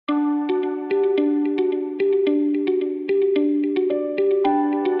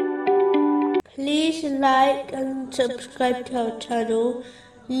like and subscribe to our channel.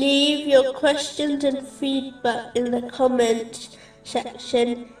 Leave your questions and feedback in the comments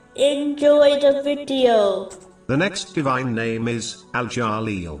section. Enjoy the video. The next divine name is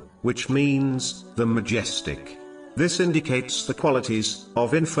Al-Jalil, which means the majestic. This indicates the qualities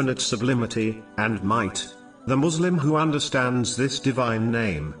of infinite sublimity and might. The Muslim who understands this divine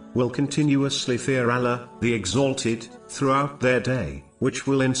name will continuously fear Allah, the Exalted, throughout their day, which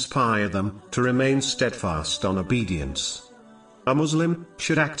will inspire them to remain steadfast on obedience. A Muslim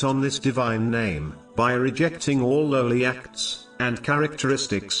should act on this divine name by rejecting all lowly acts and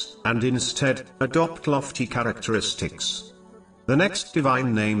characteristics, and instead adopt lofty characteristics. The next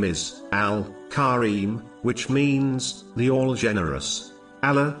divine name is Al-Karim, which means the All-Generous.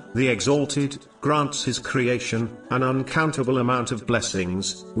 Allah, the Exalted, grants His creation an uncountable amount of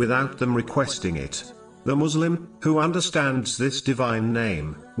blessings without them requesting it. The Muslim who understands this divine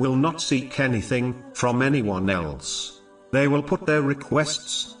name will not seek anything from anyone else. They will put their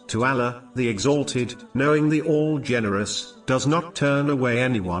requests to Allah, the Exalted, knowing the All-Generous does not turn away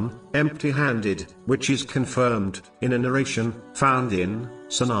anyone empty-handed, which is confirmed in a narration found in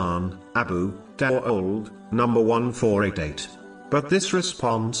Sunan Abu Dawud, number 1488. But this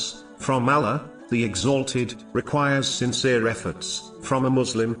response from Allah, the Exalted, requires sincere efforts from a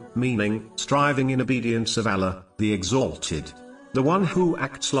Muslim, meaning striving in obedience of Allah, the Exalted. The one who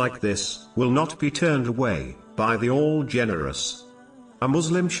acts like this will not be turned away by the All-Generous. A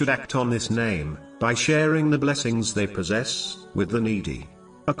Muslim should act on this name by sharing the blessings they possess with the needy.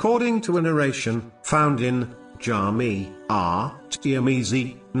 According to a narration found in Jami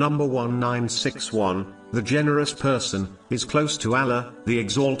at-Tirmizi, number 1961, the generous person is close to Allah, the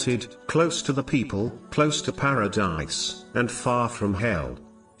Exalted, close to the people, close to paradise, and far from hell.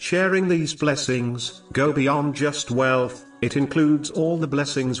 Sharing these blessings go beyond just wealth. It includes all the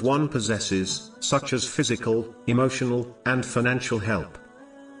blessings one possesses, such as physical, emotional, and financial help.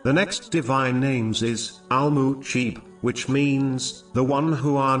 The next divine names is Al-Mujib, which means the one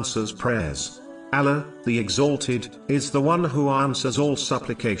who answers prayers. Allah, the Exalted, is the one who answers all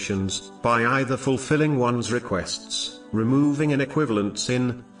supplications by either fulfilling one's requests, removing an equivalent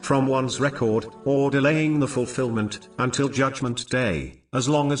sin from one's record, or delaying the fulfillment until Judgment Day, as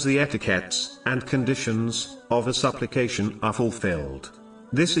long as the etiquettes and conditions of a supplication are fulfilled.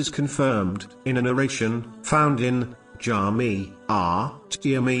 This is confirmed in a narration found in Jami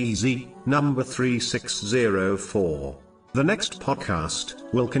at-Tirmizi, number 3604. The next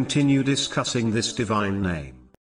podcast will continue discussing this divine name.